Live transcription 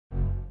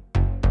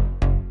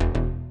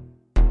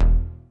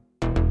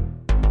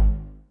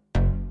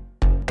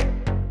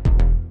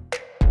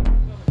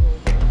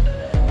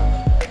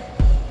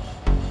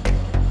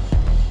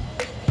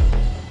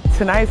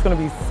Tonight is going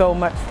to be so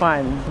much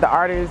fun. The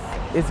artist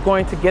is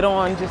going to get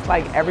on just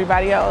like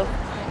everybody else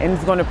and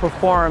is going to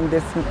perform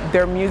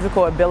their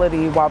musical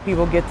ability while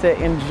people get to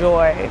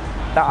enjoy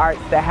the arts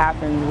that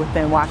happen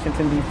within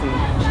Washington, D.C.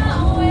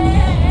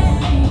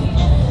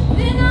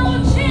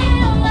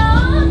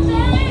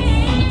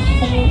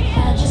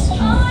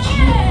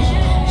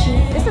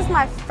 This is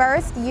my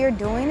first year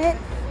doing it,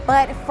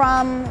 but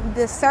from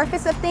the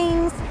surface of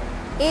things,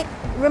 it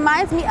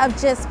reminds me of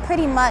just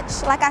pretty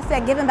much, like I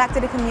said, giving back to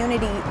the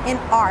community in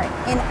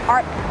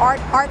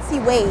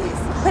artsy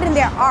ways, putting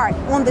their art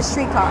on the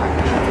streetcar.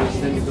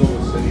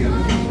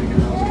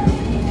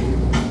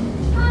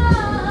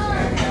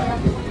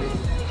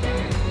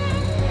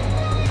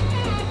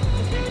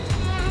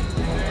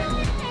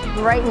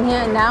 Right in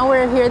here, now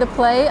we're here to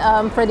play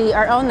for the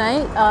Art All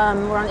Night.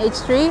 We're on H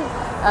Street,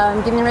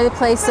 getting ready to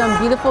play some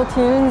beautiful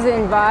tunes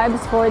and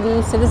vibes for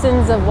the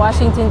citizens of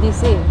Washington,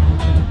 D.C.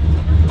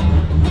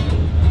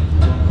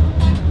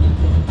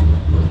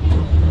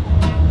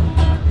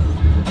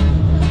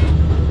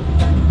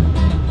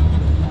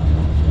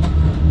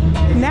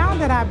 Now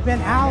that I've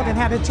been out and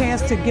had a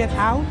chance to get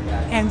out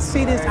and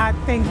see this, I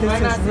think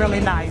this is really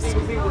nice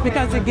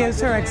because it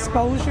gives her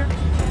exposure.